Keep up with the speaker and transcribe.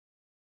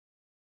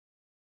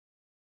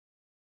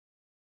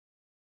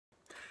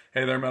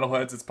Hey there,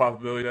 metalheads. It's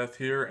Papa Billydeth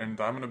here, and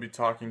I'm going to be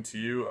talking to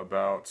you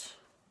about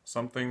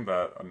something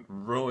that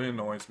really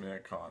annoys me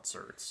at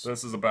concerts.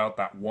 This is about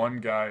that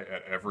one guy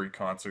at every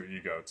concert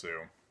you go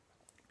to.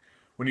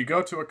 When you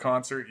go to a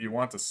concert, you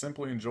want to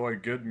simply enjoy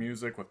good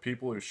music with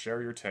people who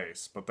share your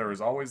tastes, but there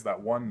is always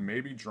that one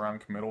maybe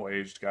drunk,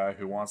 middle-aged guy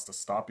who wants to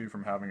stop you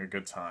from having a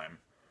good time.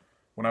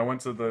 When I went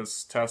to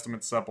this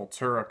Testament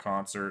Sepultura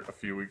concert a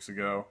few weeks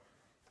ago,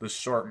 this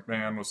short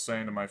man was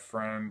saying to my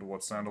friend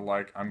what sounded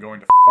like, "I'm going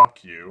to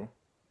fuck you."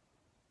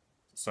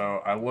 So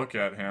I look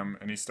at him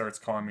and he starts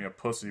calling me a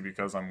pussy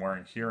because I'm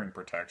wearing hearing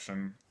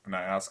protection. And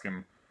I ask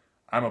him,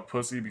 "I'm a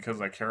pussy because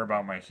I care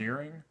about my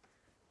hearing?"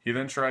 He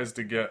then tries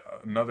to get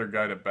another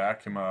guy to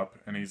back him up.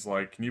 And he's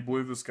like, "Can you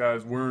believe this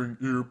guy's wearing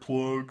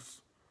earplugs?"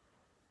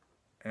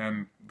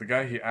 And the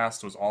guy he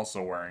asked was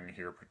also wearing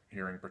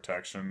hearing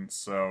protection.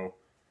 So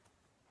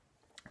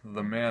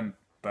the man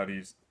that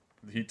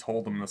he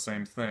told him the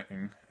same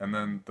thing. And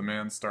then the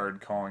man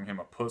started calling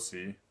him a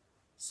pussy.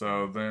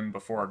 So then,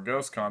 before a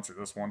Ghost concert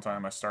this one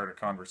time, I started a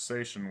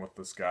conversation with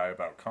this guy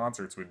about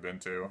concerts we'd been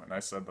to, and I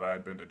said that I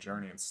had been to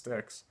Journey and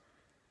Styx.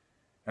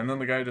 And then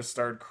the guy just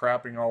started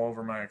crapping all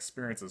over my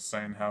experiences,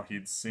 saying how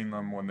he'd seen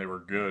them when they were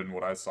good and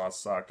what I saw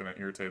sucked, and it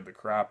irritated the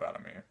crap out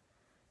of me.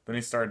 Then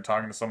he started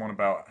talking to someone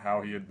about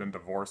how he had been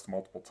divorced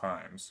multiple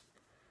times.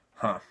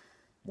 Huh.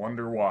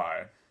 Wonder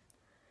why.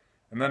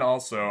 And then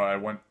also, I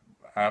went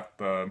at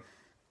the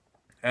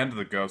end of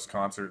the Ghost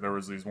concert, there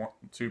was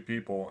two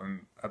people,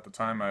 and at the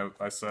time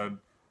I said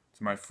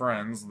to my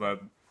friends that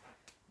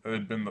it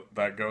had been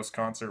that Ghost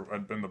concert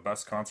had been the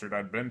best concert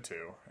I'd been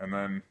to, and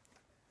then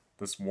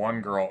this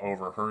one girl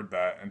overheard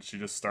that, and she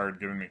just started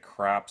giving me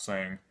crap,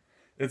 saying,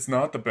 "It's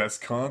not the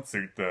best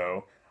concert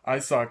though. I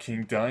saw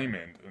King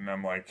Diamond," and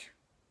I'm like,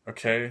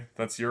 "Okay,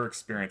 that's your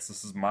experience.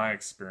 This is my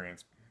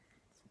experience.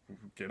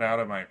 Get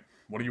out of my.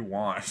 What do you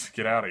want?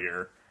 Get out of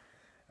here."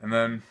 And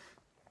then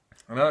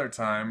another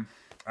time,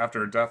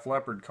 after a Def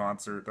Leppard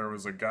concert, there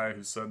was a guy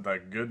who said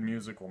that good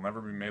music will never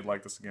be made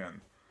like this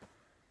again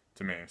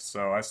to me.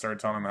 So I started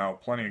telling him how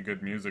plenty of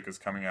good music is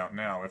coming out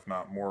now, if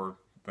not more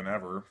than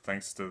ever,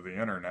 thanks to the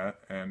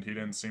internet, and he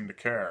didn't seem to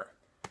care.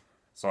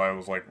 So I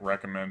was like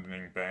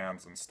recommending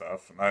bands and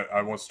stuff. And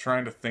I was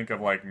trying to think of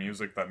like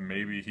music that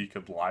maybe he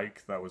could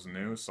like that was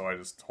new, so I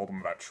just told him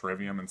about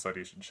Trivium and said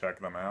he should check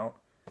them out.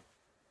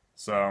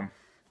 So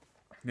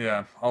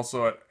yeah,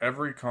 also at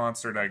every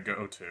concert I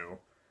go to,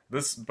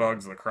 this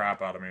bugs the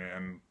crap out of me,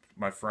 and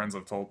my friends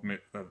have told me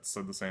that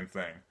said the same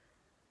thing.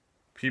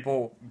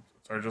 People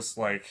are just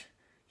like,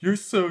 "You're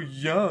so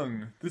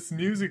young. This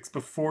music's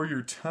before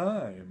your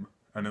time."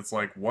 And it's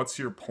like, what's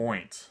your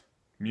point?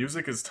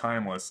 Music is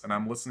timeless, and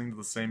I'm listening to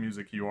the same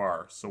music you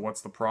are. So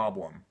what's the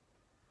problem?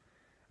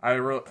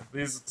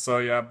 These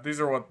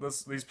are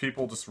these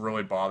people just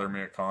really bother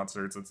me at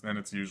concerts.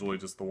 It's usually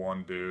just the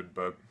one dude,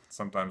 but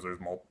sometimes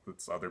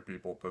it's other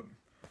people. But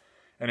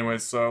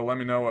anyways, so let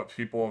me know what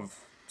people have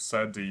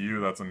said to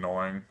you that's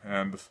annoying,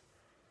 and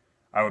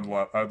I'd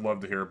love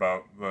to hear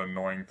about the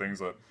annoying things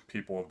that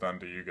people have done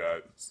to you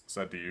guys,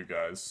 said to you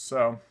guys.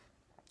 So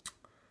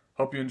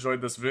hope you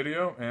enjoyed this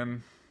video,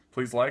 and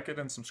please like it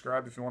and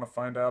subscribe if you want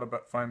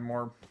to find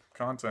more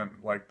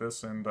content like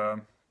this and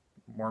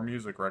more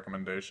music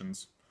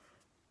recommendations.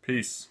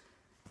 Peace.